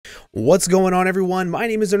What's going on, everyone? My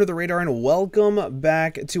name is Under the Radar and welcome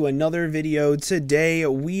back to another video. Today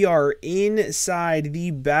we are inside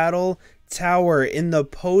the battle tower in the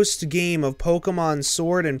post game of Pokemon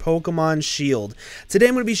Sword and Pokemon Shield. Today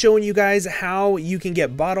I'm going to be showing you guys how you can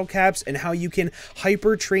get bottle caps and how you can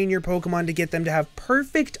hyper train your Pokemon to get them to have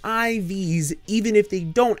perfect IVs even if they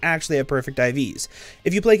don't actually have perfect IVs.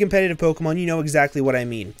 If you play competitive Pokemon, you know exactly what I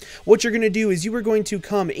mean. What you're going to do is you are going to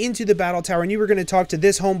come into the battle tower and you are going to talk to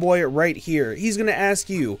this homeboy right here. He's going to ask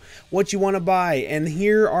you what you want to buy, and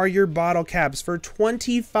here are your bottle caps for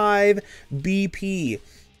 25 BP.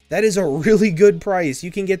 That is a really good price.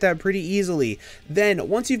 You can get that pretty easily. Then,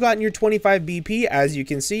 once you've gotten your 25 BP, as you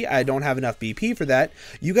can see, I don't have enough BP for that.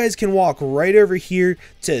 You guys can walk right over here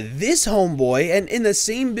to this homeboy, and in the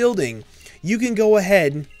same building, you can go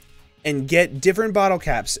ahead and get different bottle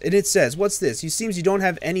caps. And it says, what's this? It seems you don't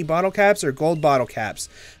have any bottle caps or gold bottle caps.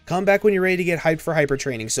 Come back when you're ready to get hyped for hyper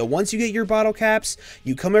training. So once you get your bottle caps,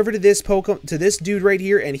 you come over to this dude right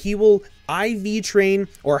here, and he will IV train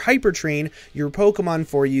or hyper train your Pokemon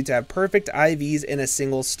for you to have perfect IVs in a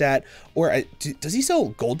single stat. Or does he sell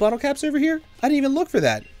gold bottle caps over here? I didn't even look for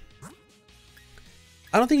that.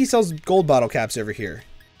 I don't think he sells gold bottle caps over here.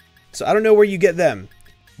 So I don't know where you get them.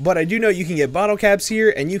 But I do know you can get bottle caps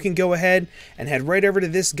here, and you can go ahead and head right over to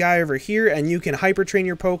this guy over here, and you can hyper train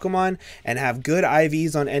your Pokemon and have good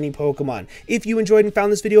IVs on any Pokemon. If you enjoyed and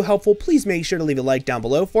found this video helpful, please make sure to leave a like down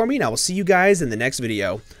below for me, and I will see you guys in the next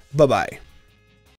video. Bye-bye.